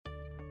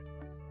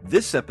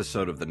This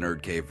episode of the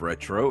Nerd Cave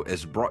Retro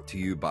is brought to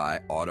you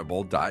by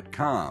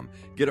Audible.com.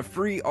 Get a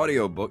free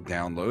audiobook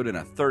download and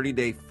a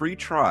 30-day free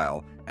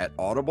trial at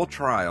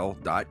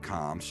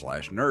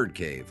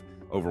audibletrial.com/nerdcave.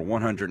 Over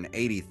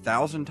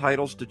 180,000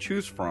 titles to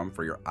choose from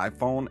for your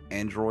iPhone,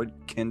 Android,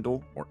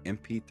 Kindle, or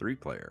MP3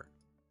 player.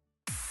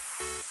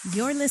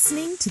 You're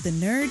listening to the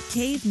Nerd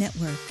Cave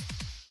Network.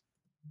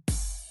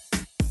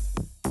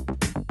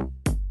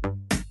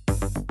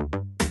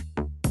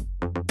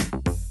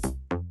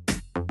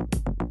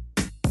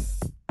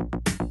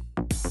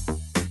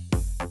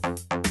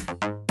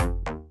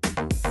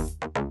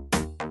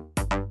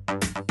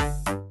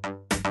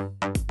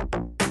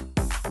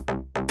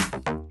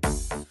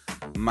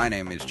 My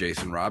name is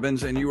Jason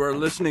Robbins, and you are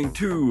listening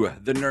to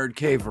the Nerd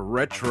Cave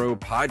Retro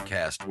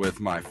Podcast with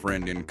my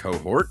friend and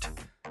cohort,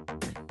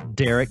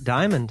 Derek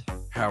Diamond.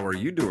 How are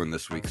you doing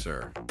this week,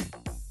 sir?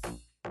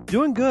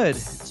 Doing good.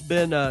 It's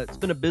been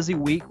a busy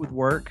week with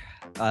work.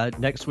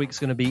 Next week's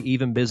going to be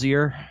even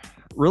busier.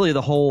 Really,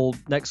 the whole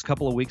next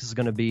couple of weeks is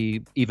going to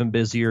be even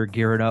busier,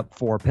 gearing up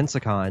for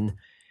Pensacon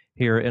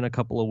here in a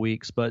couple of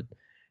weeks. But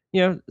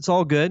you know, it's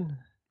all good.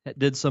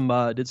 Did some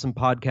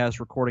podcast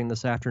recording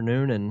this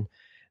afternoon, and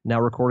now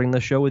recording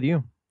the show with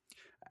you.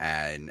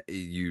 And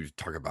you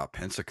talk about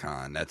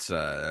Pensacon. That's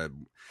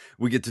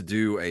we get to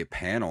do a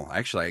panel.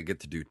 Actually, I get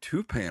to do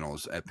two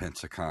panels at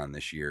Pensacon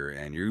this year,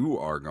 and you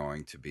are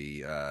going to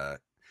be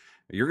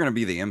you're going to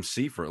be the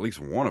MC for at least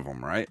one of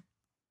them, right?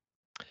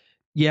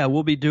 Yeah,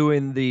 we'll be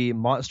doing the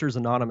Monsters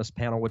Anonymous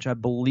panel, which I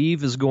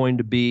believe is going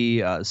to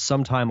be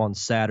sometime on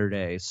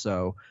Saturday.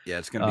 So yeah,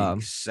 it's going to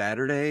be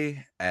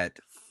Saturday at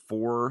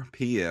 4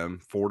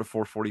 p.m., 4 to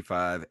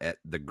 4:45 at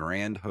the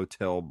Grand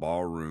Hotel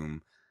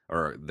Ballroom,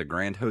 or the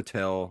Grand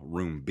Hotel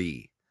Room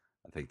B.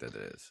 I think that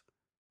is.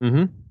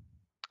 Mm-hmm.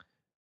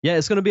 Yeah,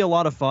 it's going to be a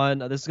lot of fun.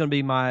 This is going to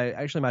be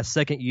my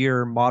second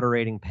year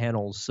moderating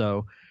panels.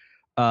 So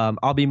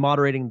I'll be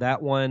moderating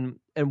that one,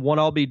 and one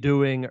I'll be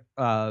doing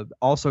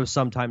also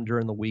sometime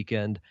during the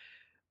weekend.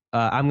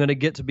 I'm going to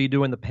get to be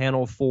doing the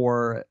panel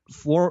for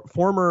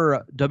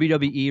former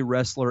WWE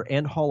wrestler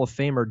and Hall of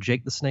Famer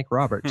Jake the Snake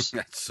Roberts.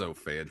 That's so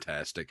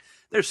fantastic.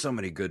 There's so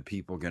many good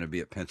people going to be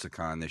at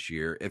Pensacon this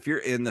year. If you're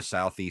in the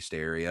Southeast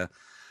area,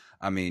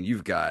 I mean,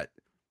 you've got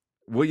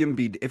William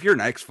B. If you're an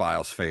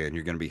X-Files fan,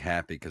 you're going to be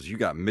happy because you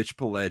got Mitch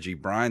Pileggi,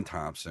 Brian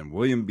Thompson,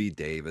 William B.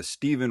 Davis,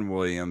 Stephen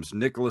Williams,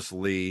 Nicholas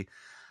Lee.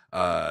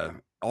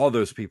 All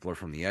those people are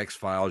from the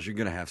X-Files. You're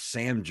going to have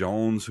Sam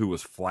Jones, who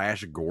was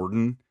Flash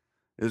Gordon,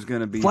 is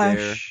going to be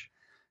there.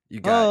 You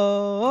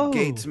got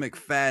Gates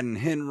McFadden,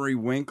 Henry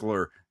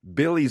Winkler,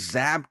 Billy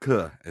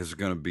Zabka is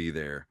going to be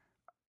there.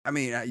 I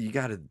mean, you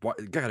got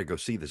to go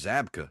see the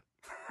Zabka.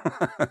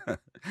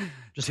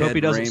 Just hope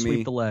he doesn't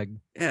sweep the leg.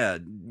 Yeah,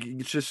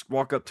 you just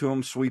walk up to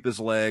him, sweep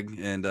his leg,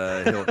 and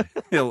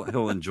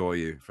he'll enjoy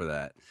you for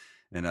that.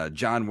 And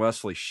John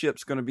Wesley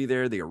Shipp's going to be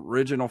there, the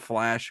original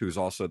Flash, who's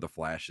also the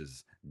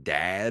Flash's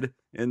dad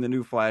in the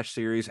new Flash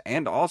series,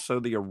 and also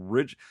the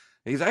original.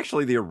 He's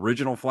actually the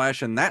original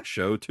Flash in that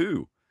show,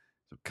 too.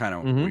 So kind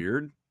of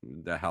weird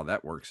how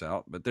that works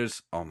out. But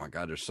there's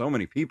so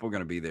many people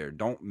going to be there.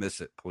 Don't miss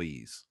it,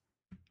 please.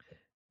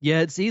 Yeah,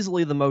 it's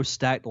easily the most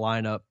stacked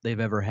lineup they've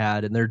ever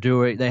had. And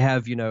they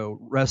have,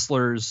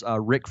 wrestlers,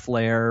 Ric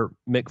Flair,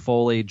 Mick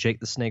Foley,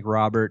 Jake the Snake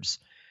Roberts,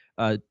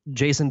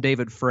 Jason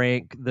David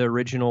Frank, the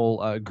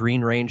original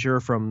Green Ranger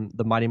from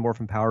the Mighty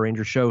Morphin Power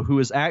Ranger show, who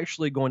is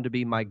actually going to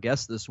be my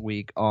guest this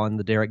week on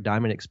the Derek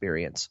Diamond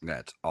Experience.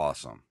 That's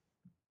awesome.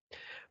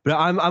 But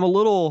I'm a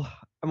little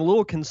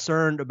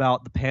concerned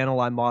about the panel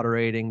I'm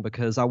moderating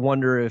because I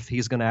wonder if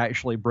he's going to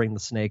actually bring the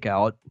snake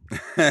out.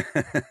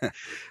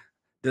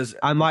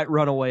 I might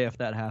run away if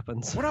that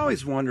happens. What I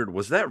always wondered,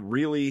 was that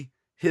really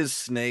his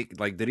snake?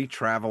 Like, did he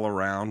travel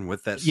around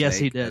with that snake Yes,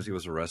 he did. as he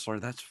was a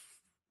wrestler? That's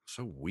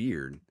so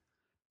weird.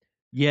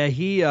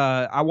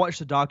 Yeah, I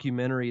watched a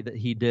documentary that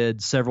he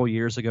did several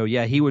years ago.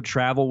 Yeah, he would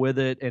travel with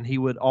it, and he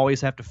would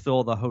always have to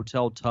fill the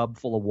hotel tub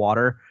full of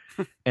water,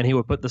 and he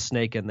would put the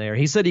snake in there.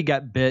 He said he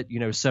got bit,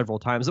 several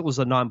times. It was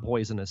a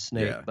non-poisonous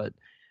snake, but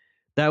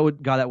that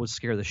would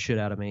scare the shit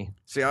out of me.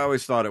 See, I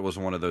always thought it was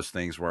one of those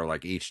things where,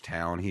 like, each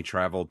town he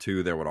traveled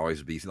to, there would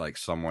always be, like,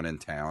 someone in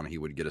town he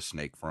would get a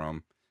snake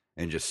from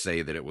and just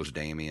say that it was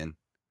Damien.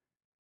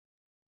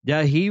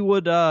 Yeah,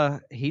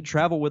 he'd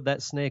travel with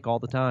that snake all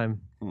the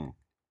time.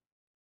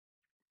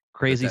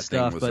 Crazy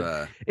stuff,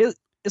 but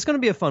it's going to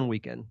be a fun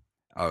weekend.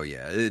 Oh,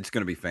 yeah, it's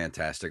going to be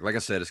fantastic. Like I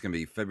said, it's going to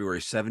be February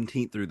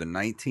 17th through the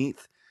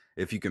 19th.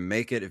 If you can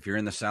make it, if you're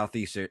in the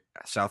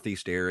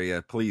southeast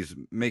area, please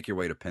make your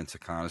way to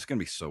Pensacon. It's going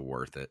to be so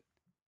worth it.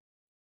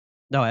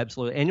 No,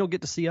 absolutely. And you'll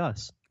get to see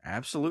us.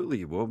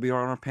 Absolutely. We'll be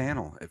on our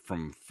panel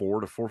from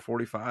 4 to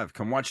 4:45.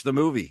 Come watch the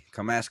movie.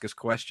 Come ask us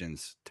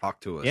questions.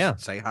 Talk to us. Yeah.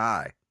 Say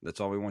hi. That's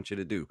all we want you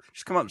to do.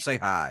 Just come up and say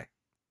hi.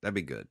 That'd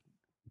be good.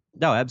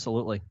 No,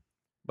 absolutely.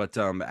 But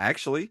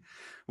actually,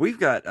 we've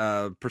got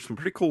some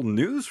pretty cool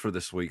news for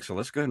this week. So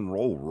let's go ahead and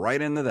roll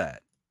right into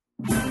that.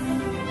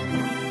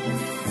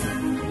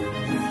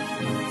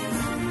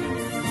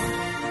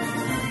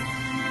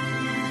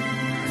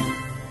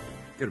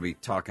 Going to be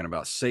talking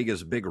about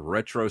Sega's big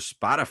retro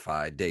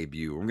Spotify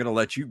debut. I'm going to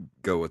let you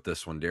go with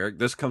this one, Derek.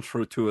 This comes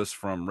to us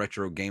from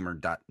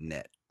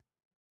RetroGamer.net.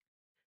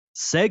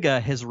 Sega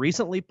has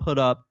recently put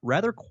up,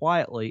 rather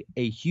quietly,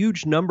 a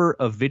huge number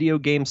of video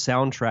game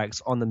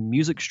soundtracks on the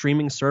music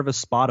streaming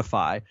service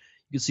Spotify.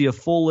 You can see a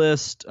full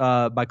list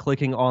by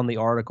clicking on the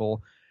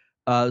article.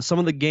 Some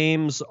of the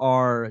games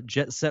are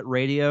Jet Set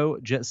Radio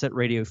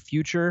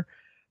Future,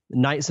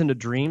 Nights into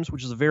Dreams,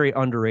 which is a very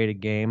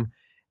underrated game,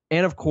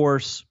 and of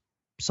course,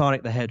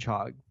 Sonic the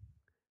Hedgehog.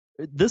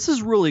 This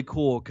is really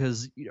cool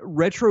because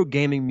retro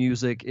gaming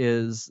music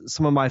is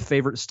some of my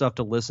favorite stuff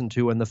to listen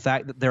to, and the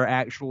fact that they're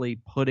actually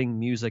putting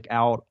music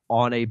out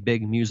on a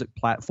big music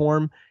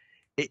platform,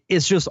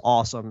 it's just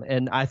awesome.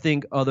 And I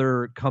think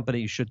other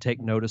companies should take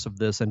notice of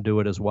this and do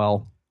it as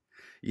well.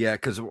 Yeah,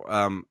 because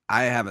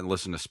I haven't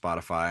listened to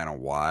Spotify in a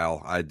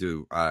while. I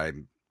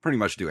pretty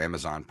much do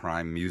Amazon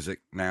Prime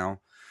Music now.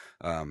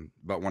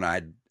 But when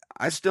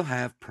I still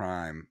have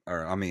Prime,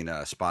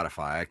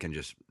 Spotify, I can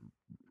just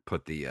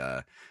put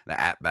the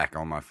app back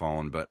on my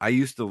phone. But I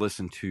used to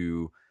listen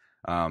to,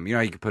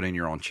 you could put in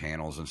your own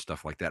channels and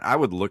stuff like that. I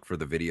would look for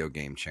the video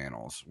game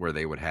channels where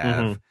they would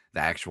have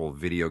the actual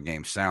video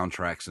game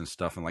soundtracks and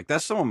stuff. And like,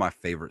 that's some of my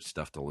favorite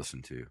stuff to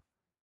listen to.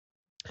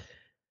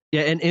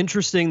 Yeah, and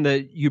interesting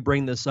that you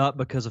bring this up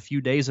because a few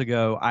days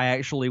ago, I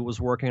actually was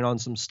working on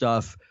some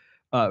stuff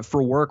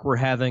for work. We're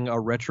having a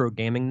retro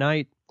gaming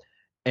night,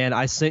 and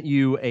I sent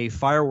you a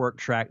firework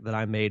track that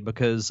I made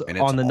because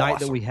on the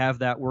night that we have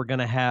that, we're going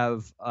to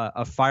have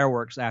a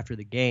fireworks after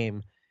the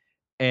game.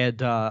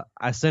 And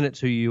I sent it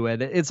to you,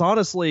 and it's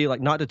honestly,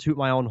 like, not to toot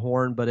my own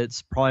horn, but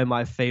it's probably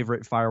my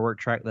favorite firework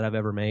track that I've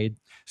ever made.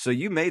 So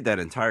you made that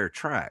entire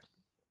track?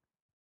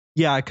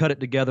 Yeah, I cut it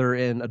together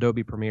in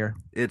Adobe Premiere.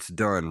 It's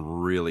done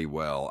really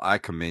well. I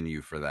commend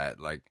you for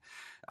that. Like,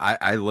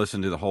 I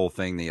listened to the whole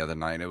thing the other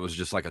night. It was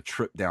just like a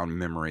trip down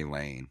memory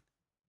lane.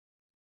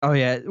 Oh,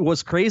 yeah.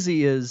 What's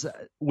crazy is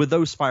with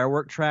those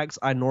firework tracks,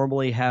 I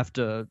normally have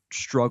to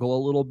struggle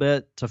a little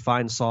bit to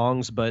find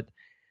songs. But,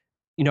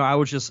 I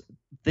was just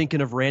thinking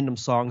of random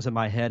songs in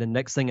my head. And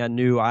next thing I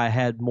knew, I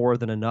had more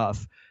than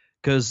enough.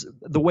 Because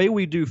the way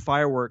we do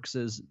fireworks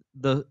is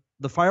the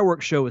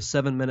fireworks show is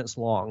 7 minutes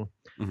long.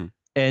 Mm-hmm.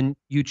 And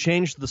you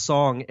change the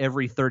song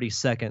every 30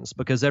 seconds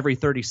because every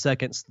 30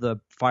 seconds, the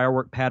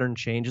firework pattern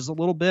changes a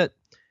little bit.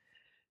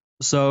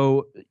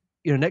 So,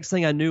 next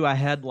thing I knew, I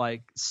had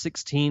like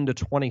 16 to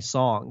 20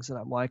 songs. And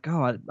I'm like,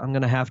 I'm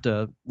going to have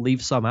to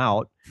leave some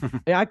out.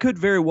 And I could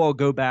very well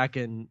go back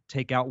and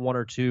take out one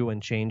or two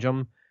and change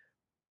them.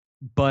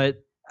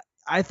 But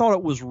I thought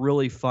it was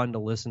really fun to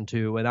listen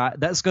to. And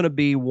that's going to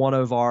be we're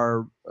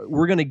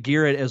going to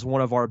gear it as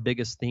one of our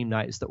biggest theme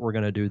nights that we're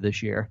going to do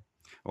this year.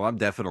 Well, I'm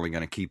definitely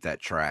going to keep that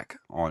track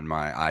on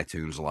my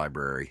iTunes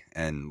library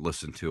and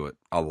listen to it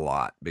a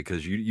lot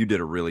because you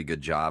did a really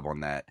good job on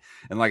that.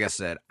 And like I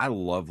said, I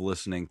love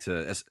listening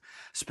to,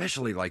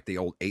 especially like the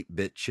old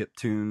 8-bit chip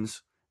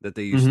tunes that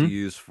they used to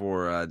use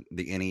for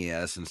the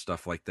NES and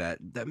stuff like that.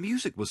 That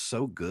music was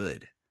so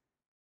good.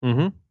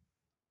 Mm-hmm.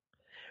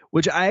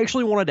 Which I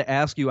actually wanted to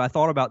ask you. I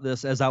thought about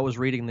this as I was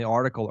reading the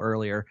article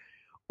earlier.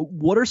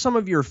 What are some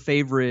of your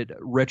favorite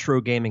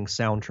retro gaming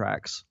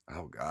soundtracks?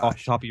 Oh, gosh. Off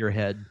the top of your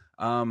head.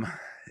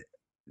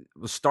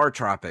 Star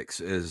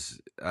Tropics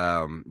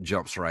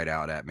jumps right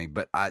out at me,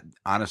 but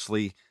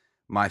honestly,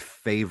 my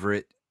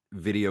favorite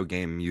video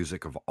game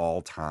music of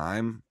all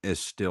time is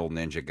still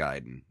Ninja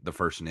Gaiden, the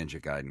first Ninja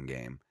Gaiden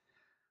game.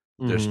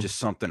 There's just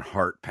something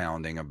heart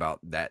pounding about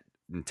that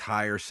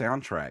entire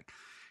soundtrack.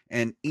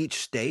 And each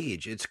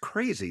stage, it's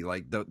crazy.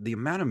 Like the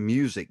amount of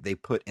music they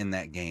put in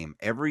that game,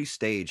 every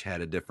stage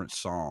had a different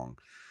song.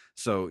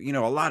 So,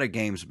 a lot of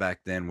games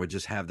back then would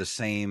just have the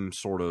same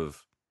sort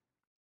of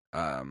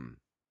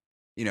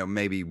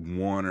maybe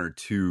one or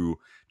two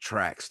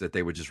tracks that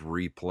they would just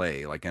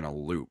replay like in a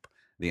loop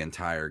the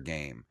entire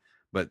game.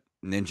 But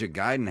Ninja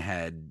Gaiden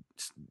had,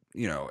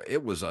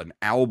 it was an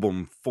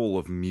album full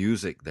of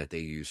music that they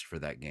used for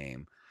that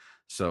game.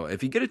 So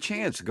if you get a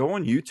chance, go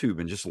on YouTube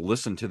and just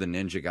listen to the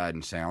Ninja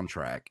Gaiden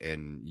soundtrack,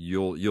 and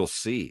you'll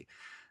see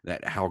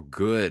that how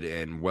good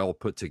and well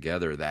put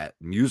together that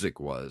music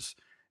was.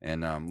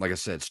 And like I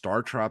said,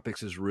 Star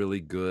Tropics is really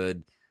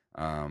good.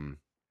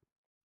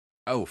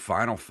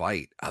 Final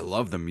Fight. I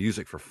love the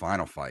music for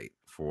Final Fight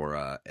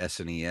for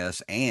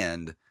SNES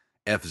and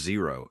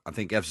F-Zero. I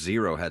think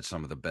F-Zero had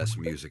some of the best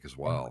music as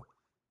well.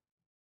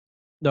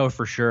 No,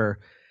 for sure.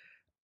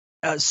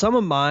 Some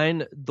of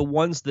mine, the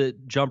ones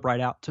that jump right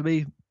out to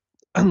me,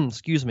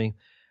 excuse me,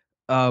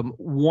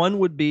 one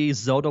would be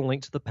Zelda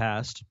Link to the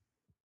Past.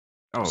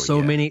 Oh,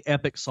 so many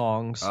epic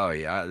songs. Oh,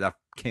 yeah. I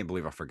can't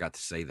believe I forgot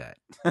to say that.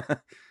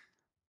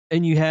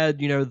 And you had,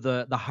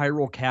 the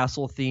Hyrule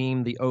Castle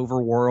theme, the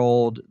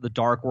Overworld, the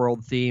Dark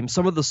World theme.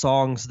 Some of the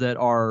songs that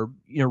are,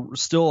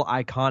 still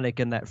iconic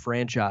in that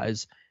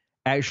franchise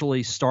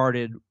actually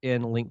started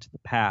in Link to the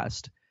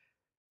Past.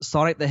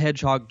 Sonic the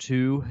Hedgehog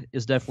 2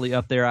 is definitely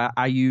up there.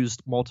 I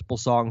used multiple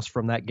songs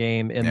from that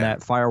game in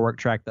that firework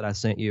track that I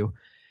sent you.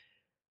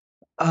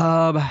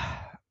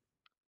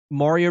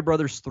 Mario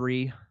Brothers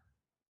 3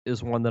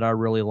 is one that I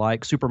really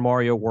like. Super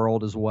Mario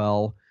World as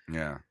well.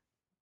 Yeah.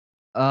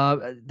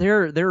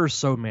 There are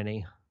so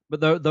many, but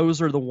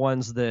those are the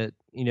ones that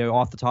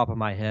off the top of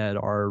my head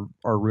are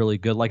really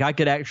good. Like I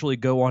could actually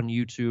go on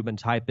YouTube and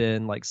type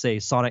in like say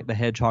Sonic the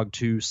Hedgehog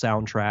 2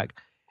 soundtrack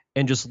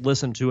and just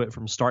listen to it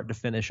from start to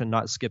finish and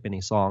not skip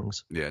any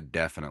songs. Yeah,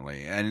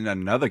 definitely. And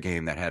another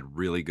game that had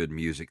really good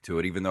music to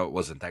it, even though it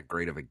wasn't that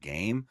great of a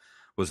game,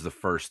 was the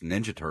first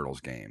Ninja Turtles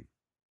game.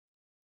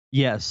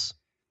 Yes,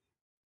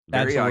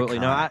 Very absolutely.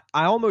 No, iconic.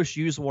 I almost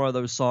used one of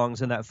those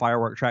songs in that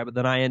firework track, but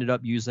then I ended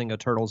up using a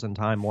Turtles in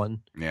Time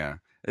one. Yeah.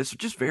 It's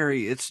just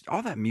very it's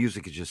all that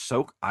music is just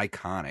so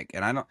iconic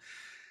and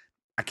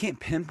I can't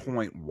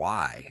pinpoint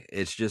why.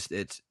 It's just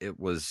it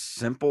was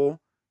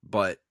simple,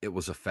 but it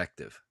was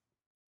effective.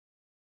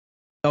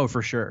 Oh,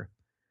 for sure.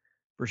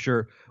 For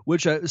sure.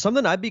 Which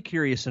something I'd be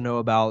curious to know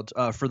about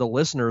for the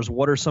listeners.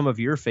 What are some of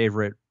your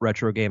favorite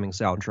retro gaming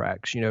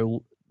soundtracks?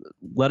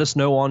 Let us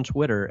know on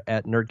Twitter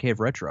at Nerd Cave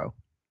Retro.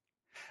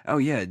 Oh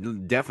yeah,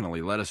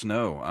 definitely let us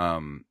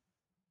know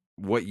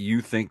what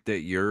you think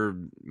that your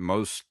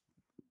most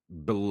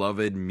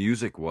beloved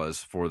music was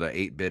for the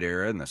 8-bit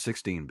era and the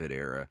 16-bit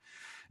era.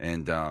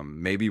 And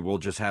maybe we'll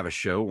just have a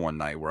show one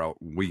night where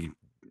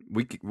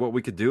what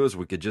we could do is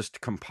we could just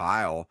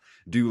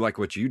do like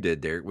what you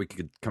did, Derek. We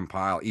could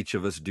compile, each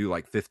of us do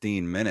like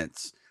 15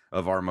 minutes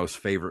of our most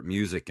favorite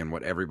music and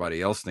what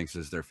everybody else thinks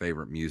is their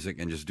favorite music,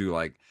 and just do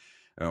like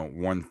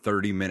 1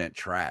 30-minute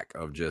track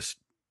of just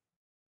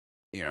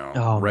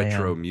Oh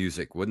retro man,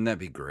 music. Wouldn't that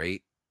be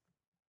great?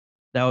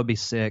 that would be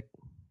sick.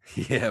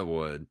 Yeah, it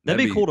would.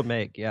 That'd be cool to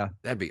make. Yeah.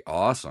 That'd be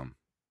awesome.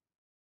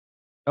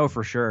 Oh,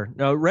 for sure.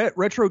 No,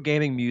 retro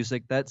gaming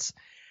music. That's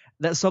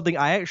something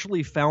I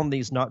actually found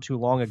these not too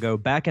long ago.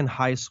 Back in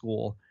high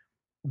school,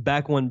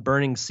 back when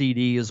burning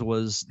CDs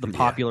was the Yeah.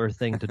 popular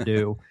thing to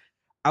do.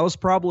 I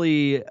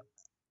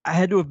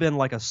had to have been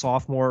like a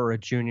sophomore or a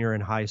junior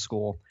in high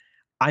school.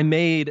 I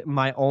made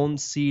my own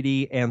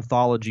CD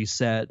anthology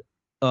set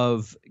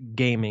of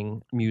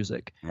gaming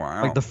music.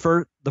 Like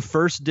Wow. the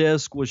first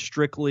disc was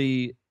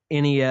strictly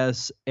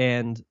NES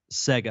and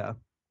Sega.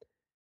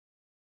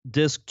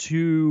 Disc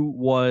 2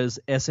 was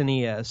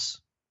SNES.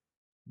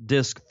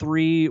 Disc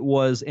 3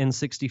 was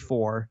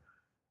N64,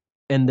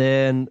 and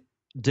then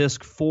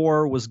disc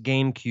 4 was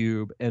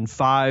GameCube, and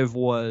 5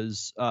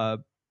 was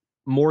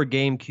more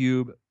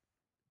GameCube,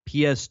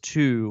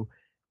 PS2,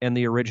 and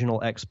the original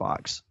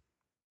Xbox.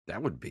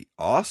 That would be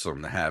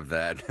awesome to have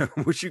that.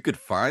 Wish you could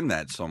find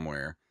that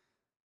somewhere.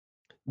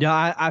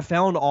 Yeah, I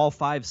found all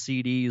 5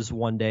 CDs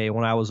one day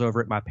when I was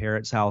over at my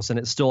parents' house, and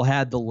it still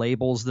had the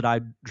labels that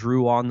I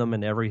drew on them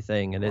and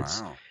everything, and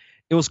Wow.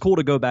 it was cool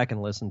to go back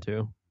and listen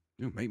to.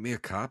 Dude, make me a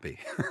copy.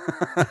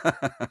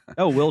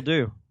 Oh, will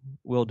do.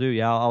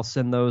 Yeah, I'll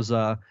send those.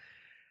 I'll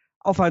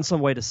find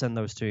some way to send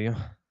those to you.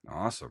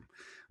 Awesome.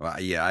 Well,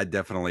 yeah, I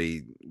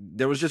definitely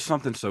there was just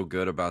something so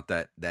good about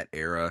that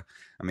era.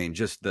 I mean,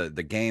 just the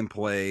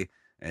gameplay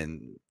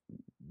and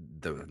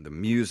the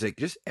music,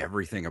 just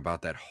everything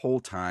about that whole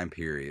time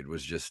period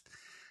was just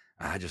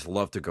I just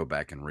love to go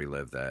back and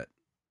relive that.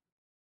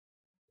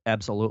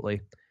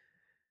 Absolutely.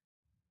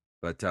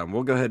 But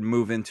we'll go ahead and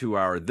move into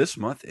our this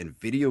month in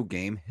video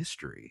game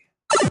history.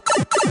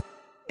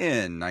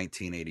 In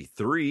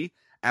 1983,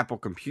 Apple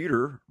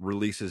Computer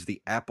releases the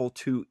Apple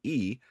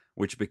IIe,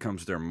 which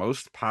becomes their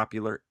most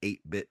popular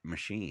 8-bit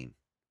machine.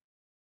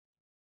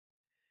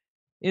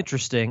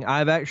 Interesting.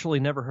 I've actually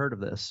never heard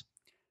of this.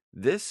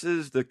 This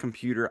is the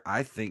computer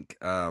I think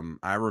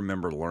I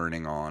remember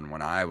learning on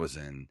when I was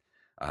in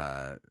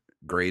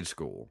grade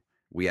school.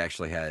 We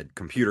actually had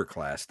computer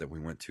class that we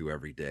went to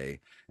every day,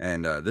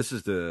 and I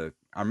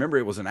remember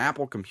it was an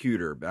Apple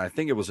computer, but I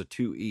think it was a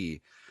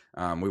 2E.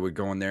 We would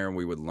go in there and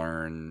we would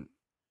learn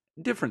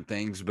different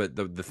things, but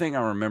the thing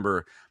I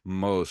remember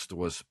most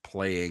was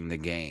playing the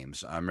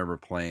games. I remember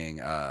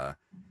playing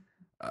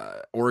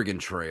Oregon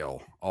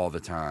Trail all the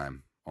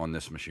time on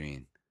this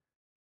machine.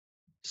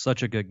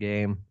 Such a good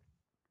game.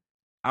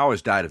 I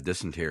always died of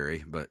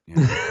dysentery, but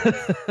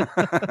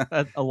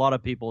A lot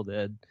of people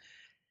did.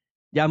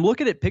 Yeah, I'm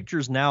looking at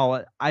pictures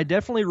now. I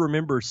definitely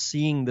remember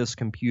seeing this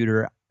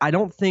computer. I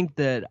don't think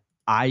that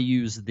I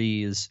used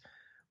these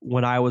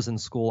when I was in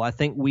school. I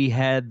think we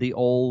had the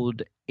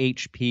old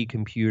HP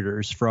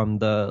computers from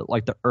the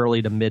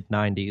early to mid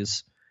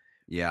 90s.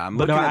 yeah, I'm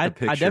But no, looking at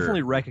the I picture.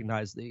 definitely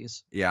recognize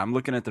these. Yeah, I'm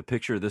looking at the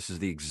picture. This is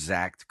the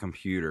exact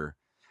computer,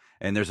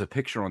 and there's a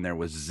picture on there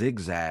with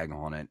zigzag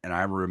on it, and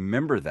I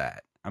remember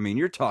that. I mean,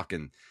 you're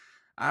talking.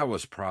 I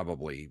was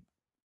probably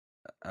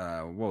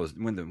was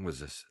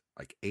this,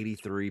 like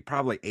 83,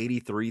 probably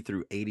 83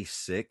 through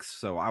 86,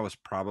 so I was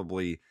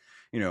probably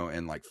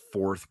in like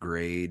fourth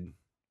grade,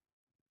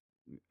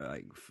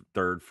 like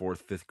third,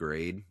 fourth, fifth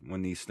grade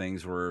when these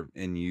things were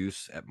in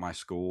use at my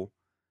school.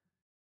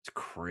 It's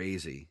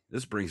crazy.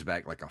 This brings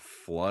back like a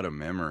flood of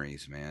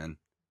memories, man.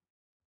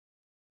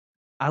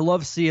 I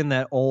love seeing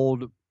that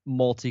old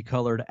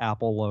multicolored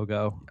Apple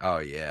logo. Oh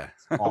yeah.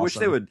 It's I wish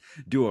they awesome. would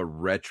do a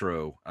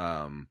retro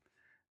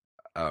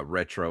a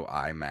retro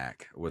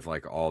iMac with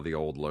like all the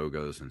old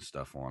logos and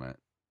stuff on it.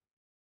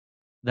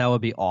 That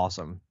would be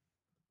awesome.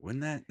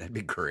 Wouldn't that'd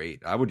be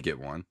great? I would get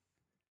one.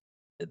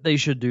 They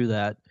should do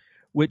that.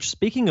 Which,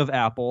 speaking of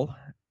Apple,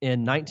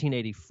 in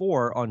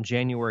 1984, on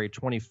January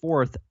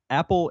 24th,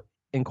 Apple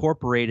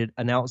Incorporated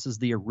announces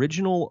the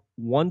original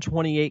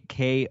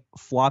 128K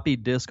floppy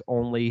disk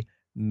only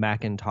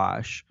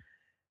Macintosh.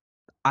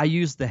 I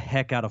used the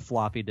heck out of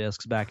floppy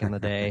disks back in the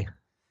day.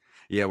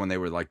 Yeah, when they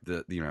were like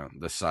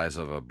the size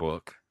of a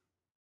book.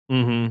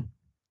 Mm-hmm.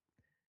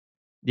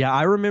 Yeah,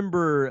 I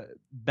remember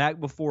back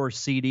before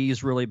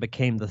CDs really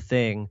became the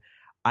thing,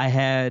 I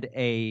had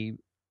a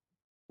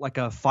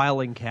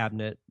filing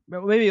cabinet,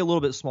 maybe a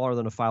little bit smaller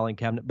than a filing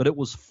cabinet, but it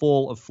was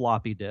full of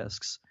floppy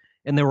disks,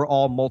 and they were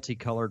all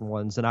multicolored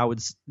ones, and I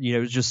would,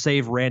 just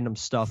save random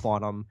stuff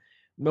on them.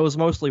 It was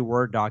mostly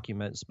Word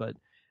documents, but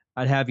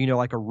I'd have,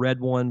 like a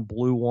red one,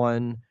 blue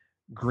one,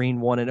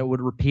 green one, and it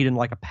would repeat in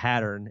like a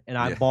pattern. And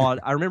Yeah.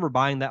 I remember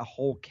buying that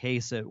whole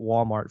case at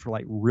Walmart for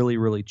like really,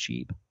 really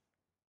cheap.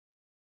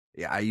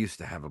 Yeah, I used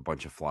to have a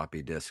bunch of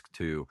floppy disks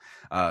too,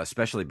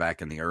 especially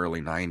back in the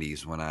early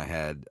 '90s when I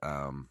had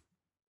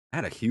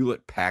a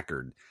Hewlett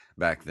Packard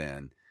back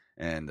then,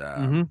 and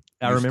I used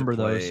to remember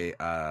those.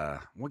 play.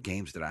 What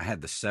games did I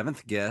had? The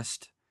Seventh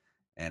Guest,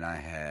 and I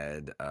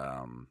had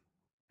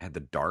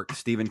the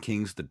Stephen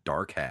King's The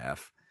Dark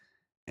Half,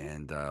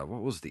 and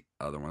what was the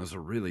other one? It was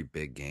a really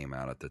big game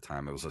out at the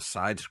time. It was a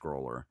side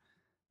scroller.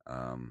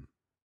 Um,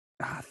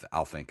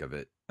 I'll think of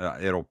it.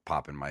 It'll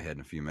pop in my head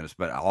in a few minutes.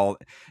 But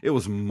it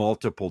was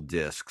multiple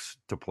discs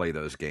to play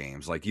those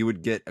games. Like you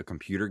would get a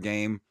computer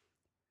game,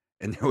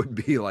 and there would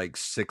be like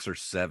 6 or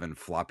 7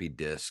 floppy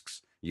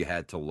disks you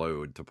had to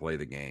load to play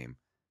the game.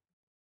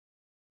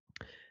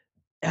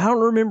 I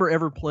don't remember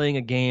ever playing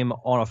a game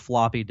on a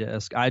floppy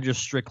disk. I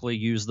just strictly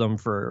use them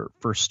for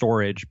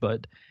storage.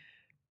 But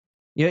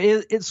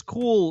it's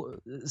cool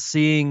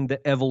seeing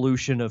the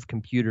evolution of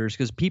computers,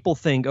 because people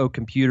think, oh,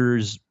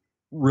 computers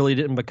really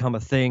didn't become a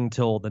thing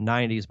till the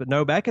 90s. But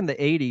no, back in the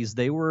 80s,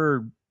 they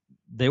were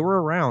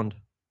around.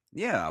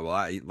 Yeah,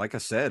 well, like I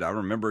said, I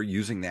remember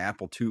using the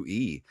Apple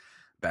IIe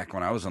back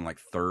when I was in like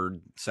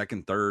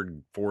second,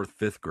 third, fourth,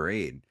 fifth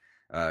grade,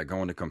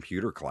 going to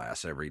computer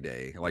class every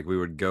day. Like we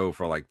would go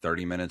for like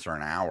 30 minutes or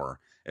an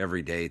hour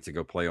every day to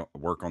go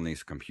work on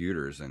these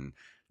computers. And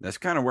that's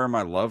kind of where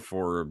my love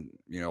for,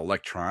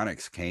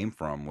 electronics came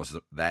from, was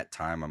that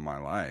time of my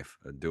life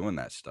doing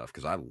that stuff.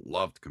 Because I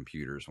loved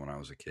computers when I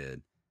was a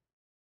kid.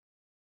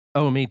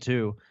 Oh, me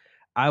too.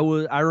 I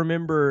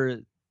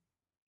remember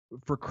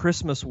for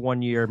Christmas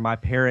one year, my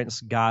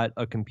parents got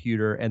a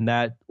computer, and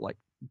that like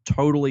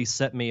totally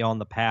set me on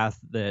the path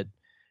that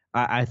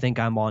I think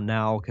I'm on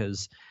now.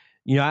 Because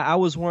I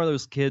was one of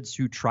those kids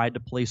who tried to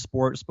play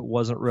sports but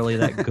wasn't really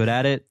that good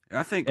at it.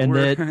 I think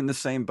we're in the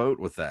same boat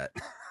with that.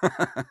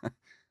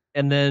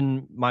 And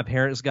then my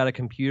parents got a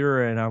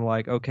computer, and I'm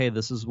like, okay,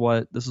 this is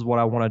what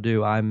I want to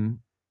do.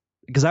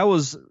 Because I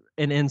was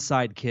an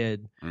inside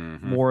kid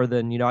more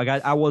than,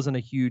 I wasn't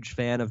a huge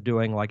fan of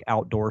doing like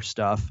outdoor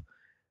stuff.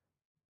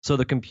 So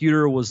the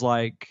computer was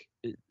like,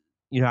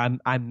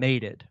 I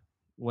made it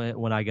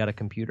when I got a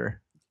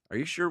computer. Are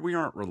you sure we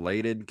aren't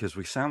related? Because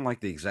we sound like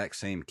the exact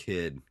same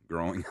kid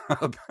growing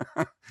up.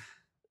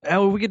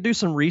 Oh, we could do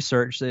some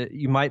research. That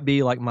you might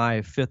be like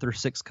my 5th or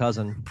 6th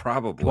cousin,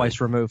 Probably twice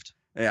removed.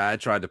 Yeah, I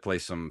tried to play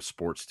some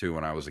sports too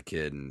when I was a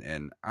kid,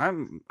 and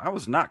I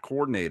was not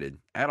coordinated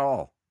at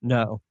all.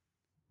 No,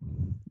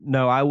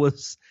 I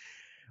was.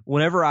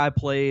 Whenever I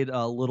played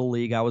Little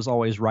League, I was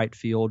always right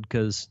field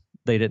because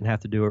they didn't have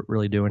to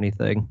really do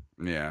anything.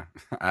 Yeah,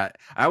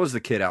 I was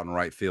the kid out in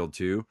right field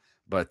too,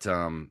 but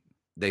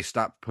they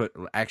stopped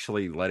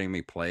actually letting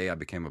me play. I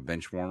became a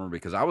bench warmer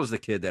because I was the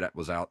kid that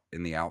was out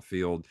in the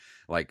outfield,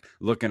 like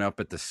looking up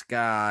at the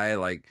sky,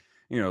 like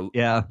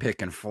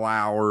picking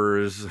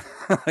flowers,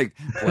 like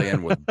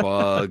playing with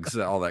bugs,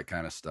 all that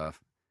kind of stuff.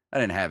 I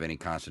didn't have any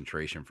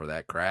concentration for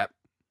that crap.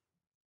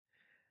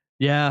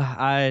 Yeah,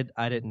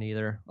 I didn't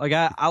either. Like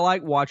I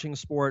like watching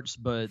sports,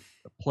 but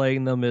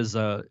playing them is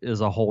a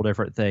whole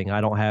different thing.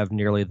 I don't have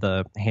nearly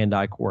the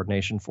hand-eye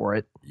coordination for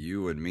it.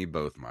 You and me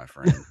both, my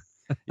friend.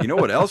 You know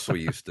what else we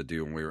used to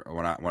do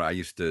when I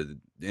used to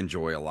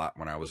enjoy a lot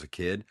when I was a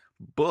kid?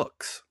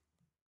 Books.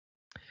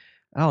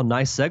 Oh,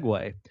 nice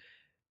segue.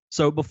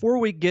 So before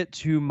we get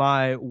to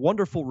my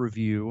wonderful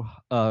review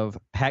of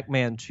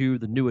Pac-Man 2: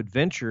 The New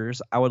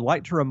Adventures, I would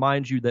like to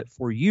remind you that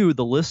for you,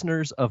 the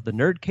listeners of the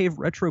Nerd Cave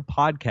Retro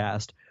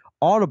podcast,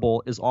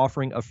 Audible is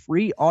offering a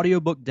free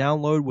audiobook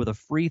download with a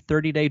free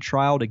 30-day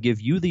trial to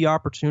give you the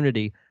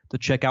opportunity to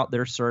check out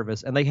their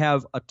service. And they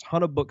have a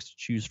ton of books to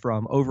choose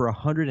from, over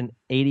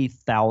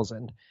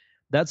 180,000.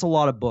 That's a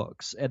lot of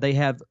books. And they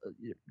have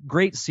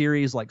great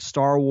series like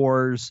Star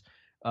Wars,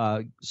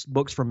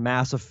 books from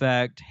Mass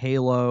Effect,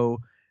 Halo,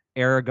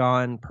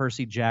 Aragon,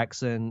 Percy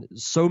Jackson,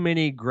 so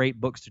many great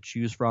books to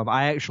choose from.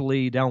 I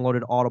actually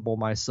downloaded Audible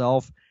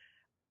myself.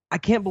 I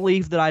can't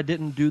believe that I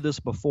didn't do this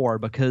before,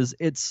 because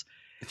it's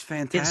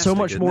fantastic. It's so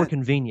much more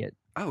convenient.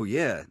 Oh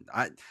yeah.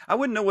 I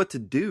wouldn't know what to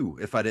do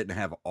if I didn't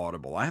have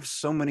Audible. I have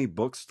so many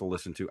books to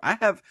listen to. I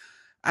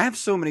have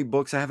so many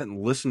books I haven't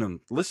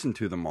listened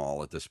to them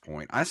all at this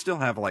point. I still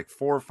have like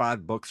 4 or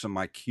 5 books in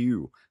my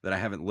queue that I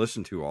haven't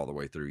listened to all the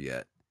way through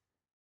yet.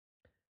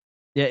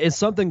 Yeah, it's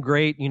something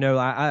great.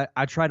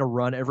 I try to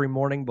run every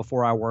morning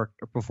before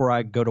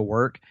I go to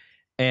work,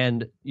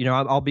 and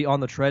I'll be on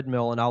the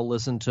treadmill and I'll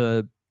listen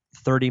to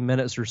 30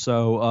 minutes or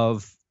so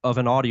of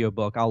an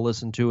audiobook. I'll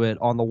listen to it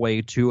on the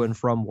way to and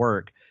from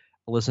work.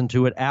 I'll listen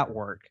to it at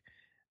work.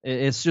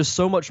 It's just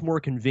so much more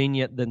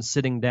convenient than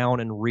sitting down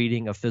and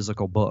reading a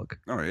physical book.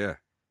 Oh yeah.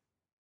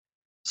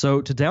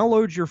 So to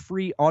download your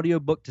free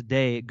audiobook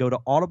today, go to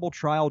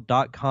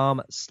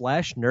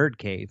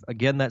audibletrial.com/nerdcave.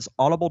 Again, that's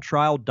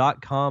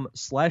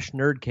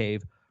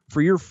audibletrial.com/nerdcave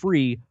for your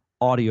free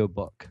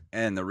audiobook.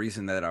 And the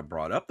reason that I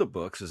brought up the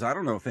books is I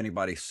don't know if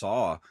anybody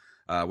saw,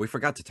 we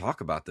forgot to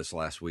talk about this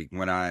last week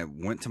when I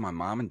went to my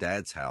mom and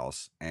dad's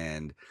house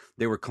and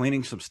they were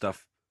cleaning some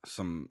stuff,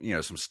 some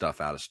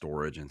stuff out of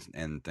storage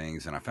and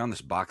things. And I found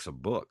this box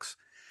of books.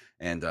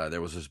 And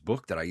there was this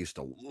book that I used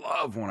to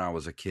love when I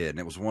was a kid. And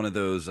it was one of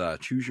those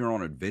choose your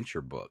own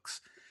adventure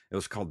books. It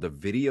was called The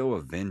Video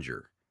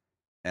Avenger.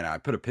 And I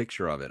put a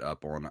picture of it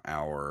up on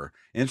our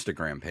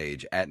Instagram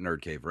page at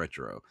Nerd Cave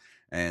Retro.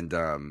 And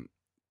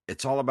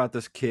it's all about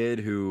this kid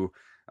who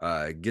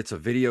gets a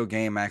video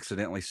game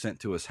accidentally sent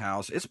to his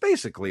house. It's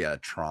basically a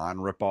Tron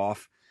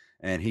ripoff.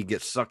 And he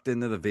gets sucked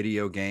into the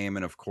video game.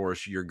 And of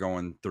course, you're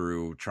going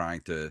through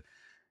trying to,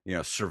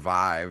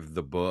 survive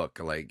the book,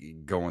 like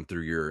going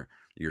through your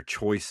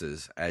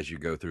choices as you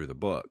go through the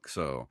book.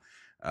 So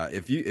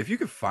if you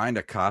could find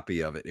a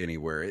copy of it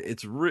anywhere,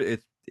 it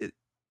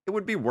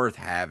would be worth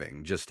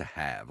having just to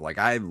have. Like,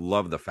 I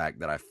love the fact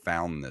that I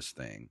found this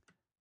thing.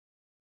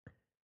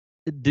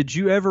 Did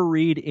you ever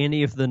read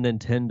any of the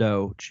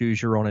Nintendo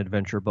Choose Your Own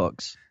Adventure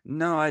books?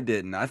 No, I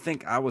didn't. I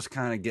think I was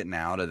kind of getting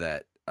out of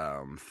that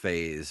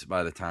phase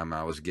by the time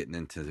I was getting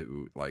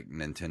into like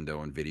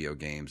Nintendo and video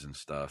games and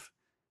stuff.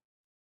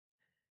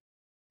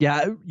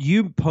 Yeah,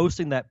 you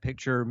posting that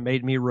picture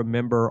made me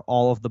remember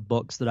all of the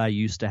books that I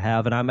used to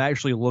have, and I'm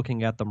actually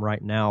looking at them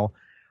right now.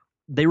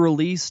 They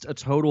released a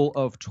total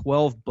of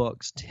 12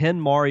 books, 10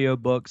 Mario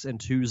books, and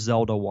 2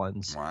 Zelda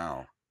ones.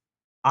 Wow.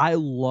 I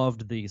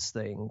loved these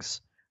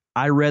things.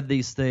 I read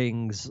these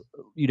things,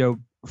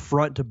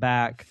 front to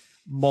back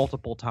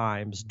multiple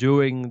times,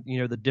 doing,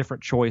 the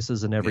different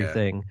choices and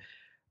everything.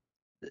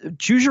 Yeah.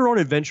 Choose Your Own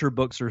Adventure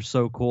books are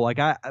so cool. Like,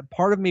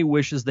 part of me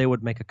wishes they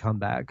would make a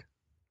comeback.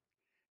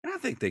 And I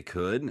think they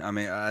could. I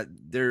mean,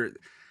 they're,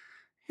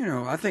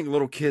 I think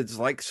little kids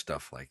like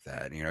stuff like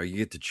that. You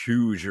get to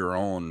choose your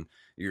own,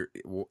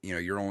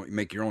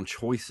 make your own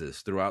choices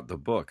throughout the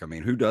book. I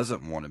mean, who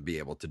doesn't want to be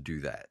able to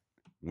do that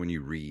when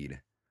you read?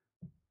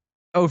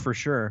 Oh, for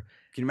sure.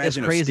 Can you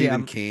imagine if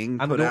Stephen King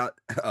put out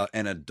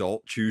an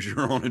adult choose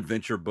your own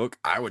adventure book?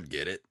 I would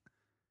get it.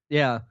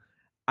 Yeah.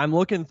 I'm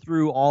looking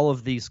through all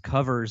of these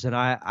covers, and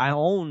I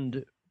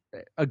owned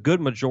a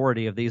good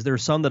majority of these.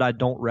 There's some that I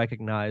don't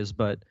recognize,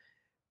 but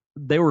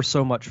they were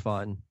so much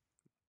fun.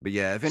 But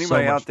yeah, if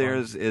anybody out there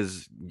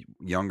is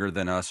younger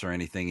than us or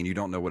anything and you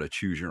don't know what a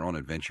choose your own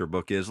adventure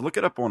book is, look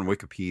it up on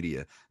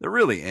Wikipedia. They're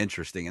really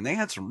interesting and they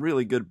had some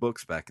really good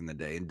books back in the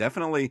day. And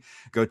definitely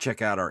go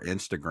check out our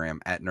Instagram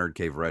at Nerd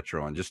Cave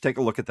Retro and just take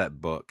a look at that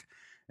book.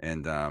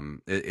 And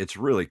it's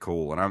really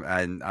cool.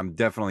 And I'm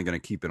definitely going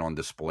to keep it on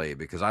display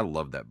because I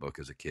loved that book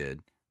as a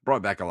kid.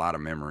 Brought back a lot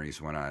of memories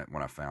when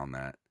I found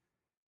that.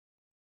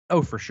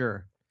 Oh, for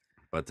sure.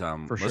 But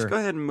let's go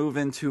ahead and move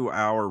into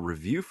our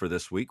review for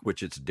this week,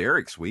 which it's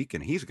Derek's week,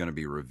 and he's going to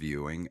be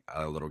reviewing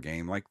a little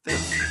game like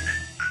this.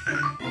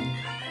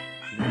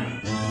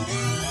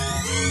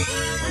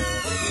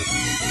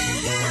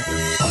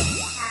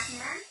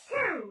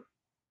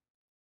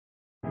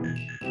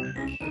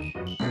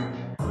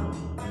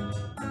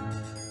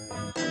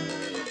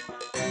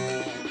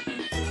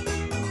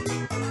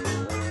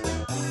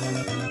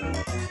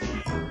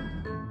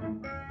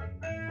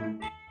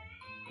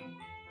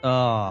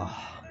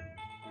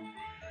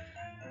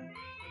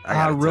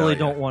 I really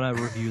don't want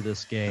to review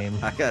this game.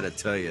 I got to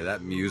tell you,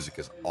 that music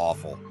is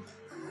awful.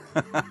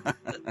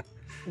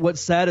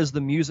 What's sad is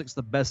the music's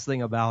the best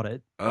thing about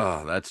it.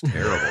 Oh, that's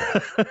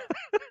terrible.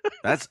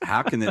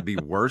 How can it be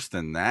worse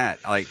than that?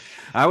 Like,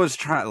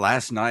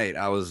 last night,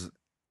 I was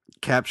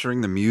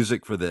capturing the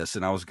music for this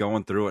and I was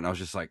going through it and I was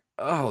just like,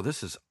 oh,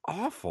 this is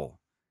awful.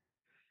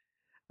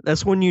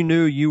 That's when you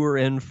knew you were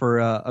in for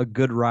a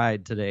good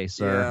ride today,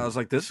 sir. Yeah, I was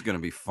like, this is going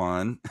to be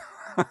fun.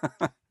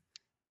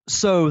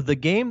 So the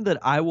game that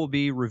I will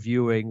be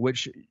reviewing,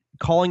 which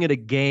calling it a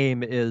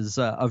game is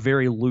a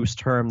very loose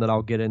term that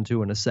I'll get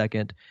into in a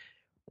second.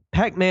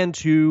 Pac-Man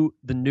 2: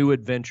 The New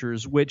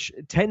Adventures, which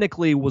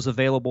technically was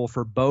available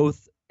for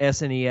both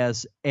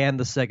SNES and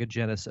the Sega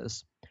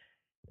Genesis.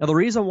 Now, the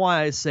reason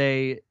why I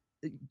say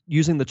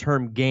using the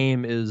term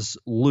game is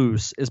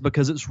loose is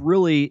because it's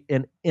really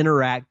an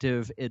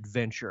interactive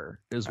adventure,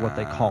 is what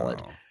they call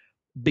it.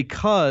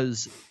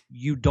 Because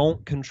you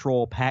don't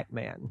control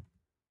Pac-Man.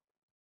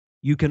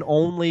 you can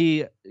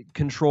only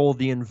control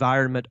the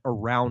environment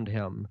around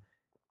him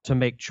to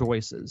make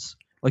choices.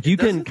 Like you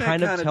can Doesn't that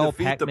kind of kind of tell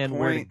defeat the Pac-Man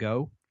where to point?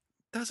 go.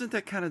 Doesn't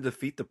that kind of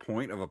defeat the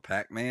point of a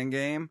Pac-Man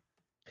game?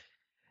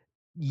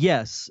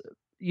 Yes.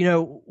 You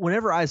know,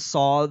 whenever I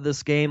saw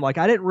this game, like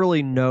I didn't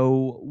really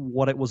know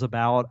what it was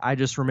about. I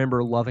just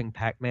remember loving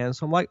Pac-Man.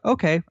 So I'm like,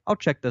 okay, I'll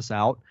check this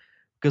out.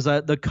 Because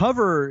the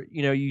cover,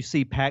 you know, you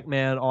see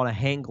Pac-Man on a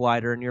hang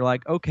glider and you're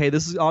like, okay,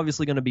 this is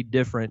obviously going to be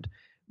different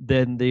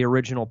than the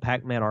original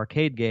Pac-Man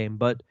arcade game.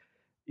 But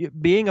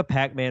being a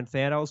Pac-Man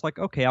fan, I was like,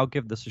 okay, I'll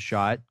give this a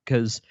shot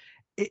because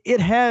it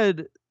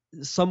had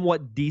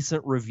somewhat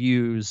decent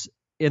reviews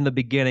in the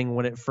beginning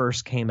when it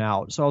first came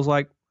out. So I was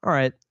like, all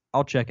right,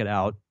 I'll check it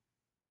out.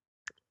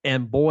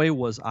 And boy,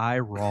 was I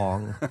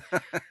wrong.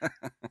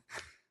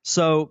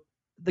 So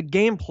the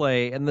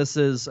gameplay, and this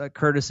is a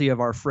courtesy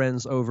of our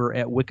friends over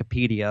at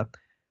Wikipedia,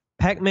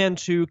 Pac-Man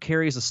 2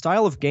 carries a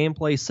style of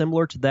gameplay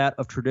similar to that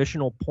of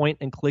traditional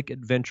point-and-click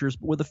adventures,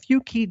 but with a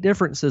few key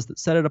differences that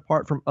set it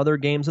apart from other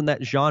games in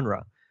that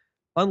genre.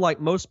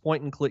 Unlike most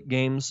point-and-click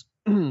games,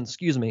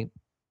 excuse me,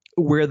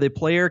 where the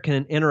player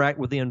can interact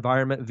with the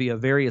environment via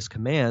various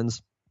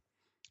commands,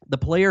 the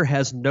player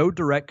has no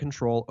direct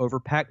control over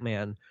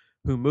Pac-Man,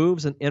 who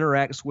moves and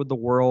interacts with the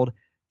world,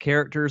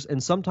 characters,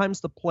 and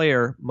sometimes the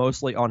player,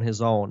 mostly on his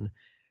own.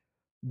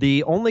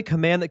 The only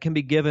command that can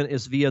be given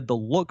is via the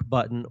look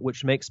button,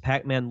 which makes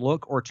Pac-Man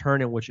look or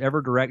turn in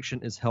whichever direction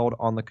is held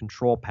on the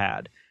control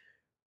pad.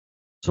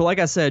 So like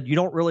I said, you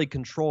don't really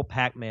control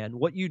Pac-Man.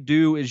 What you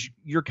do is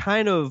you're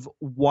kind of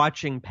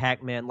watching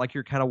Pac-Man like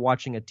you're kind of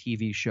watching a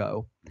TV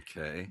show.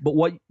 Okay. But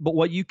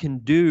what you can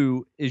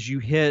do is you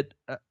hit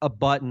a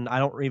button, I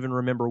don't even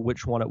remember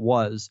which one it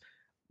was,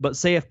 but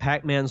say if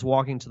Pac-Man's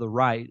walking to the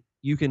right,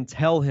 you can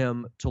tell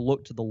him to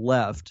look to the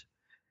left,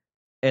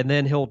 and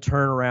then he'll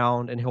turn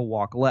around and he'll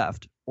walk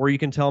left. Or you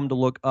can tell him to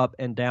look up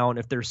and down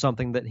if there's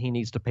something that he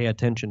needs to pay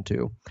attention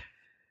to.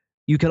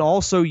 You can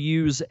also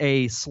use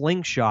a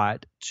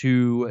slingshot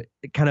to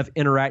kind of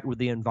interact with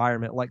the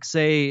environment. Like,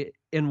 say,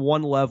 in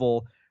one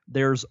level,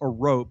 there's a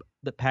rope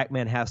that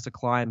Pac-Man has to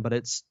climb, but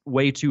it's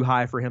way too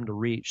high for him to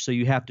reach. So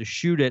you have to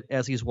shoot it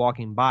as he's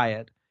walking by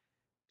it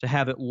to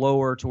have it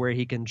lower to where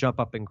he can jump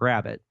up and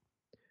grab it.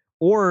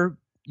 Or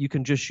you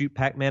can just shoot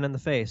Pac-Man in the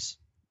face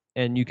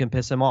and you can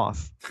piss him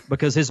off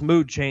because his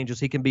mood changes.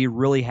 He can be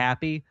really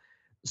happy,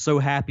 so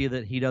happy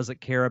that he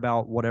doesn't care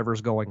about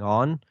whatever's going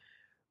on,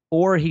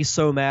 or he's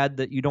so mad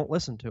that you don't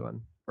listen to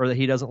him or that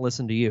he doesn't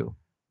listen to you.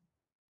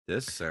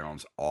 This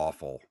sounds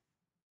awful.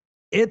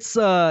 It's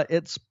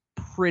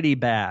pretty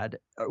bad.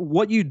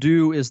 What you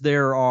do is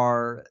there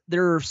are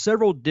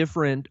several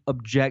different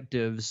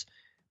objectives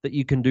that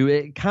you can do.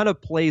 It kind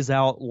of plays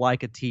out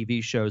like a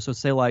TV show. So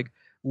say like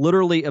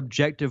literally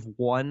objective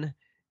 1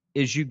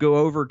 is you go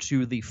over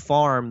to the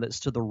farm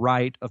that's to the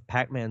right of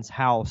Pac-Man's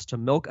house to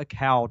milk a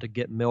cow to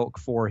get milk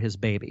for his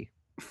baby.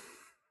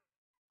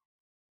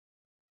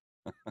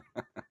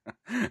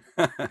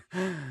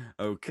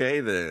 Okay,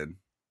 then.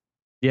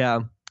 Yeah.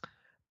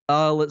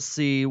 Let's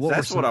see.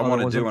 That's what I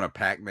want to do in a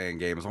Pac-Man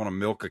game is I want to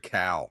milk a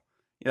cow.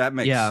 Yeah, that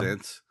makes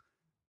sense.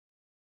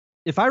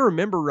 If I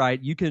remember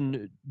right, you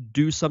can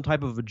do some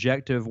type of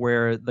objective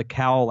where the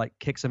cow like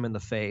kicks him in the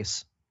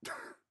face,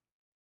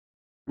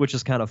 which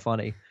is kind of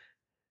funny.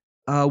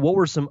 What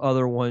were some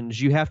other ones?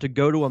 You have to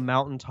go to a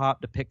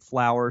mountaintop to pick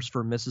flowers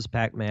for Mrs.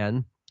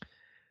 Pac-Man.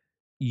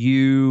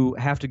 You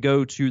have to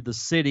go to the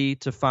city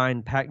to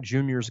find Pac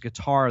Jr.'s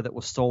guitar that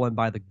was stolen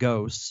by the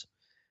ghosts.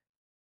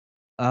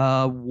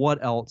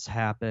 What else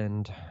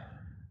happened?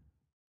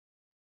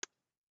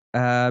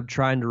 I'm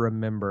trying to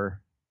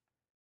remember.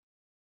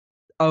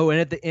 Oh, and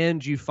at the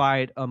end you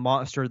fight a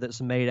monster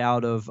that's made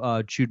out of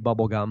chewed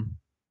bubblegum.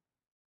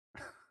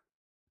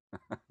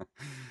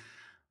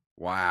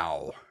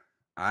 Wow.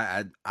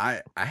 I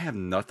have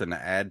nothing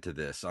to add to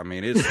this. I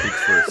mean, it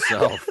speaks for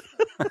itself.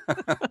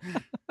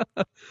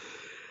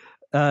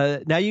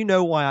 Now you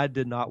know why I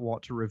did not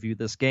want to review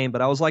this game,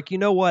 but I was like, you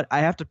know what? I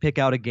have to pick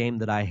out a game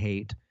that I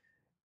hate.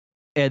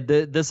 And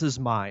this is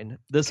mine.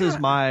 This is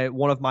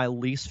one of my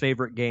least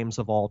favorite games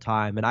of all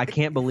time, and I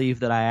can't believe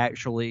that I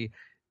actually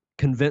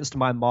convinced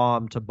my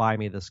mom to buy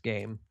me this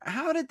game.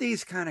 How did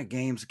these kind of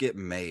games get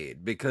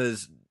made?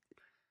 Because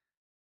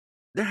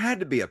there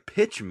had to be a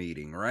pitch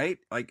meeting, right?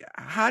 Like,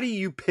 how do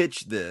you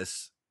pitch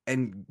this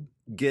and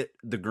get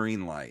the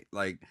green light?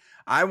 Like,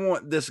 I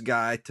want this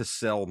guy to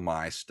sell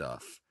my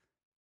stuff.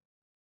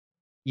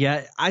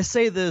 Yeah, I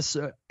say this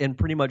in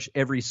pretty much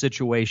every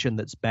situation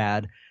that's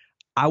bad.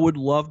 I would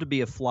love to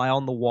be a fly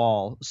on the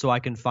wall so I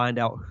can find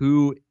out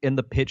who in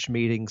the pitch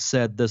meeting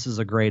said this is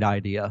a great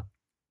idea.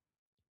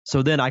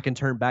 So then I can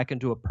turn back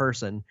into a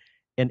person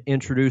and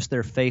introduce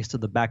their face to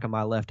the back of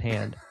my left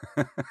hand.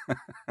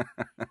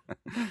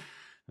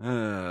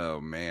 Oh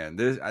man,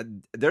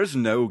 there's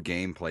no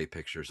gameplay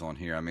pictures on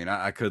here. I mean,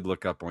 I could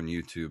look up on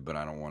YouTube, but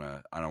I don't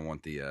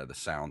want the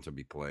sound to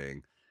be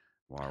playing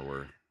while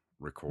we're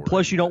recording.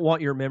 Plus, you don't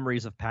want your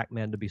memories of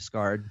Pac-Man to be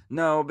scarred.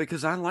 No,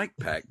 because I like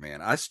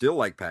Pac-Man. I still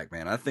like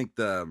Pac-Man. I think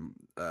the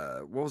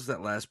what was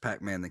that last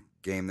Pac-Man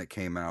game that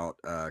came out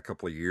a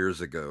couple of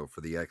years ago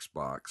for the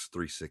Xbox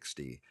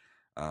 360?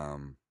 What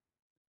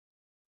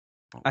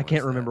I can't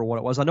was that? remember what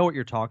it was. I know what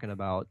you're talking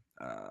about.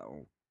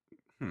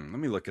 Let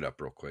me look it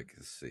up real quick.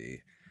 Let's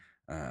see.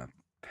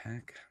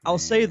 I'll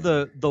say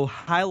Pac-Man. the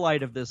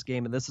highlight of this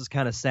game, and this is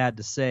kind of sad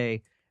to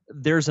say,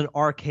 there's an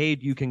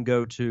arcade you can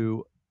go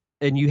to,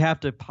 and you have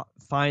to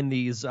find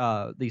these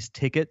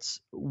tickets.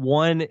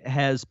 One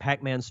has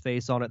Pac-Man's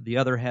face on it, the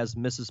other has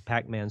Mrs.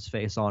 Pac-Man's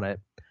face on it,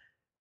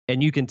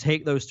 and you can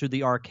take those to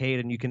the arcade,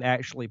 and you can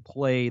actually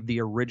play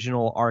the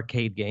original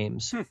arcade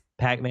games,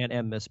 Pac-Man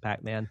and Miss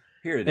Pac-Man.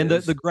 Here it and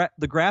is. the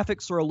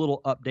graphics are a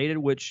little updated,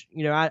 which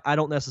I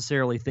don't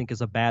necessarily think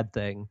is a bad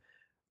thing.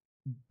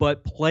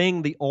 But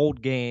playing the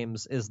old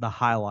games is the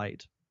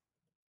highlight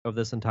of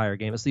this entire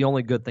game. It's the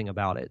only good thing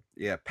about it.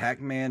 Yeah,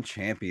 Pac-Man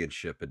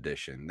Championship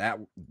Edition.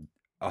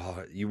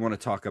 You want to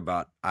talk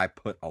about? I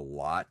put a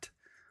lot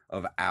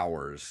of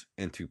hours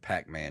into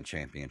Pac-Man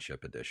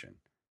Championship Edition.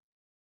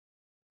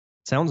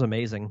 Sounds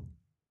amazing.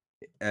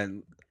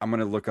 And I'm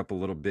going to look up a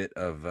little bit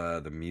of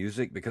the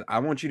music because I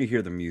want you to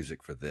hear the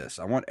music for this.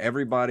 I want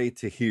everybody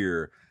to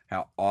hear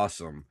how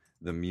awesome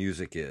the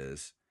music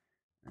is.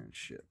 And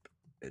Championship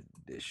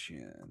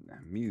Edition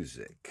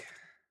music.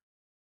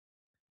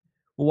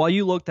 Well, while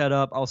you look that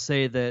up, I'll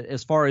say that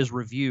as far as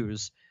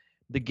reviews,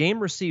 the game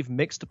received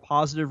mixed to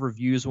positive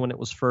reviews when it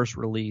was first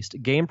released.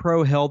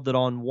 GamePro held that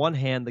on one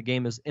hand, the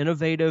game is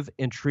innovative,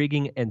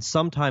 intriguing, and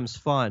sometimes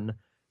fun,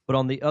 but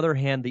on the other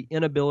hand, the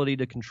inability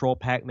to control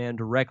Pac-Man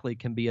directly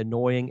can be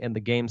annoying, and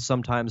the game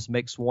sometimes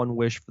makes one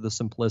wish for the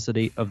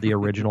simplicity of the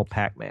original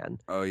Pac-Man.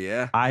 Oh,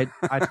 yeah? I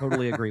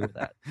totally agree with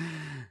that.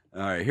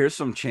 All right, here's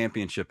some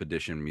Championship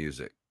Edition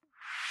music.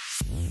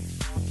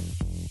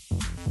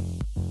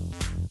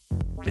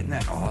 Isn't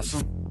that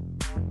awesome?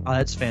 Oh,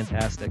 that's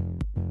fantastic.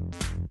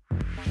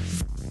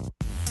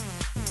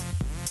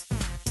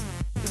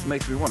 This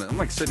makes me want to. I'm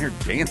like sitting here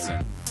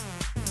dancing.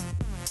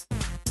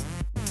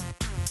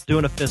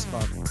 Doing a fist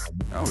bump.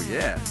 Oh,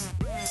 yeah.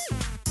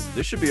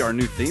 This should be our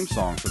new theme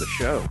song for the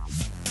show.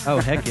 Oh,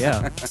 heck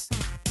yeah.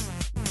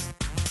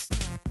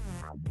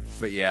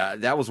 But yeah,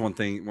 that was one of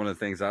the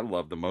things I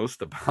loved the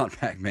most about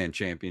Pac-Man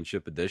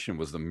Championship Edition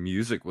was the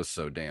music was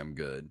so damn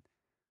good.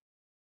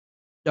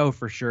 Oh,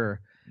 for sure.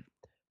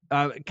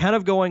 Kind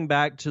of going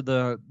back to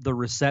the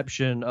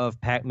reception of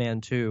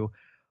Pac-Man 2,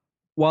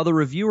 while the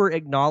reviewer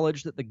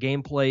acknowledged that the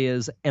gameplay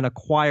is an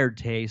acquired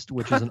taste,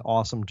 which is an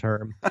awesome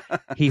term,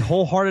 he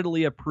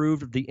wholeheartedly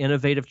approved of the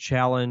innovative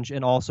challenge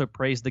and also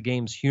praised the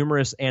game's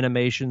humorous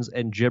animations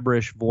and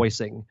gibberish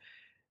voicing.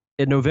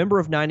 In November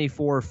of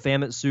 '94,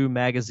 Famitsu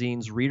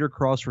magazine's Reader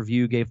Cross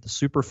Review gave the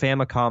Super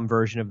Famicom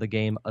version of the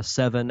game a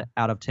 7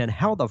 out of 10.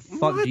 How the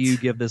fuck What? do you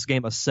give this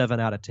game a 7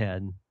 out of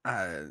 10?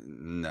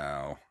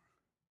 No.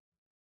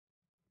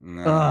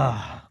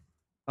 Ugh.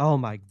 Oh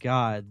my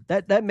god.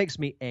 That makes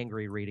me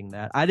angry reading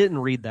that. I didn't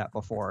read that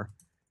before.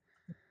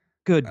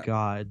 Good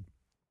god.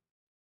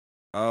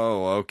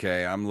 Oh,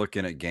 okay. I'm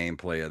looking at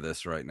gameplay of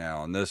this right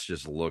now, and this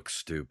just looks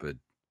stupid.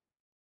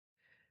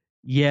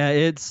 Yeah,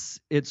 it's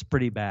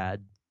pretty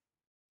bad.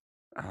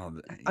 Oh,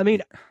 I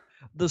mean,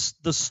 the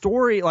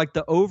story, like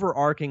the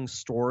overarching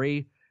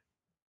story,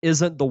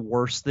 isn't the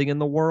worst thing in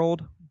the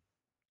world,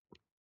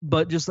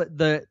 but just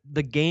the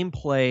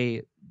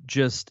gameplay,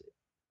 just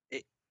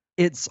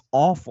it's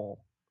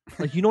awful.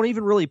 Like you don't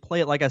even really play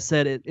it. Like I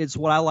said, it's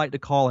what I like to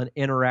call an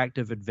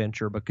interactive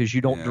adventure because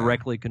you don't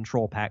directly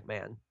control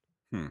Pac-Man.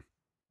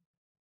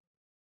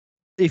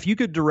 If you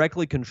could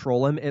directly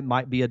control him, it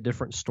might be a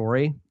different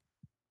story.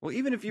 Well,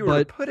 even if you were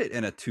to put it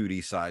in a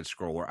 2D side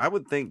scroller, I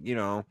would think,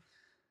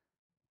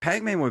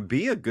 Pac-Man would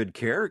be a good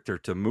character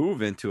to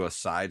move into a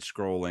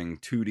side-scrolling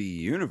 2D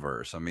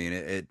universe. I mean,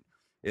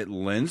 it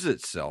lends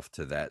itself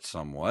to that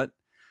somewhat.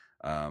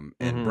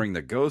 And bring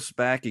the ghosts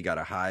back. You got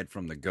to hide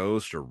from the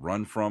ghost or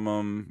run from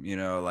them.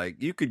 Like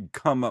you could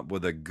come up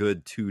with a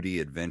good 2D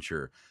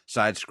adventure,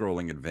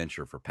 side-scrolling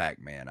adventure for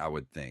Pac-Man, I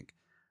would think.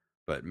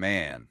 But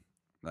man,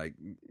 like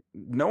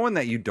knowing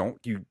that you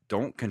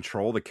don't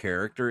control the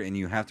character and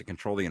you have to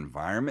control the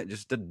environment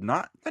just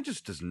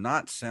does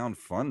not sound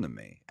fun to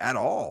me at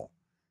all.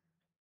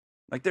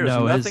 Like there's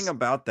nothing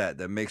about that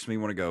makes me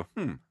want to go,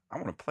 I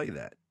want to play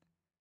that.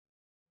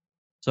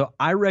 So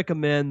I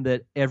recommend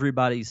that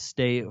everybody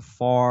stay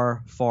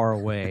far, far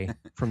away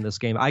from this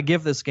game. I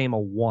give this game a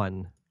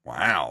 1.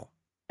 Wow.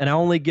 And I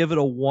only give it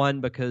a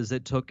 1 because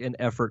it took an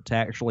effort to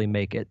actually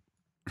make it.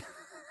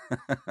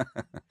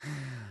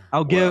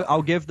 I'll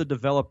give the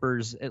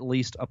developers at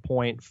least a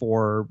point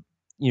for,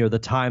 the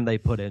time they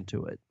put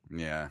into it.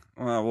 Yeah.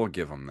 Well, we'll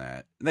give them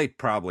that. They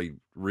probably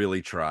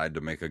really tried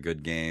to make a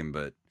good game,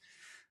 but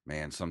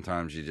man,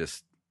 sometimes you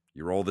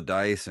roll the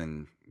dice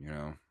and,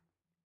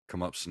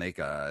 come up snake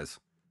eyes.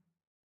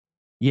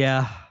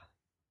 Yeah.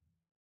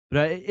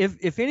 But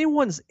if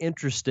anyone's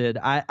interested,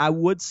 I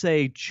would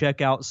say check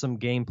out some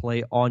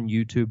gameplay on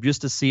YouTube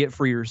just to see it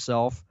for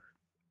yourself.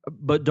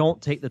 But don't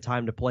take the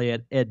time to play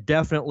it. And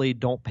definitely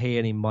don't pay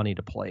any money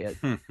to play it.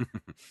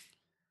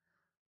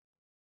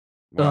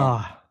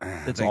 Well,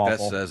 It's think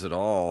awful. that says it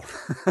all.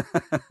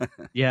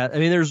 Yeah, I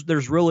mean,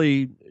 there's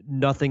really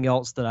nothing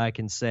else that I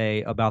can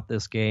say about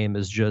this game.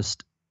 Is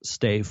just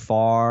stay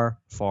far,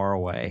 far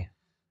away.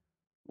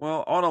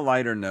 Well, on a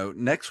lighter note,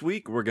 next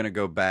week we're going to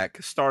go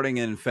back, starting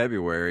in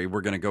February,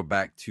 we're going to go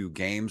back to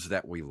games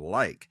that we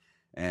like.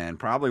 And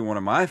probably one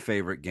of my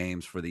favorite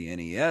games for the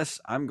NES,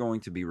 I'm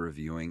going to be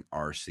reviewing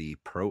RC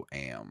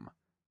Pro-Am.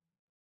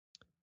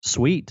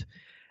 Sweet.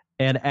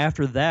 And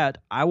after that,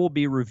 I will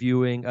be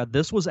reviewing.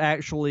 This was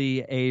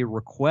actually a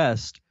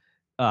request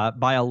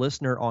by a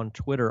listener on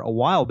Twitter a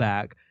while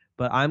back,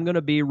 but I'm going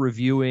to be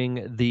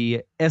reviewing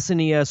the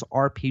SNES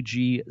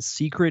RPG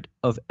Secret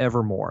of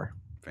Evermore.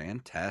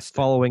 Fantastic.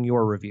 Following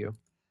your review.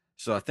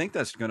 So I think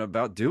that's going to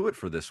about do it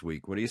for this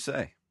week. What do you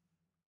say?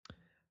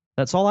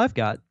 That's all I've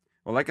got.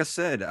 Well, like I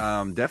said,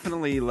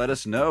 definitely let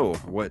us know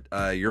what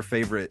your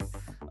favorite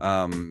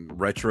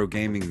retro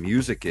gaming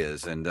music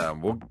is, and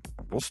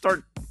we'll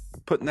start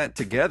putting that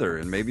together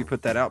and maybe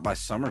put that out by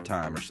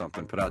summertime or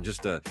something. Put out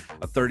just a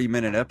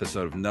 30-minute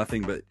episode of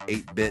nothing but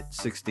 8-bit,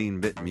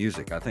 16-bit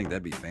music. I think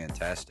that'd be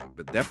fantastic.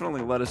 But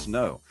definitely let us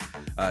know.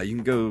 You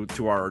can go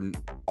to our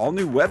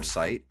all-new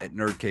website at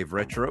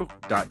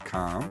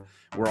nerdcaveretro.com.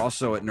 We're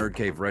also at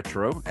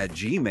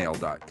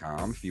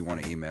nerdcaveretro@gmail.com if you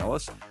want to email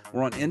us.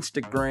 We're on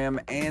Instagram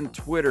and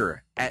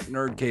Twitter at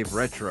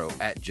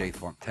nerdcaveretro, at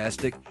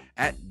jfunktastic,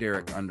 at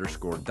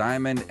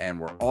Derek_Diamond, and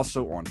we're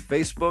also on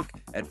Facebook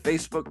at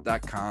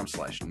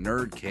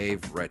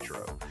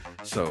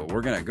facebook.com/nerdcaveretro. So we're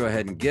going to go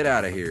ahead and get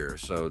out of here.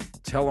 So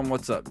tell them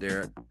what's up,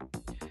 Derek.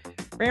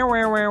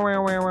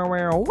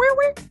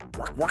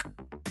 Walk, walk.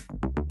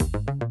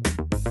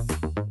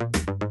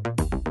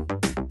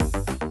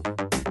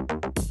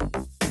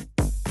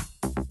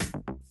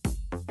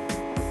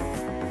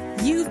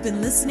 You've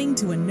been listening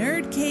to a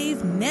Nerd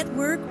Cave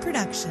Network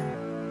production.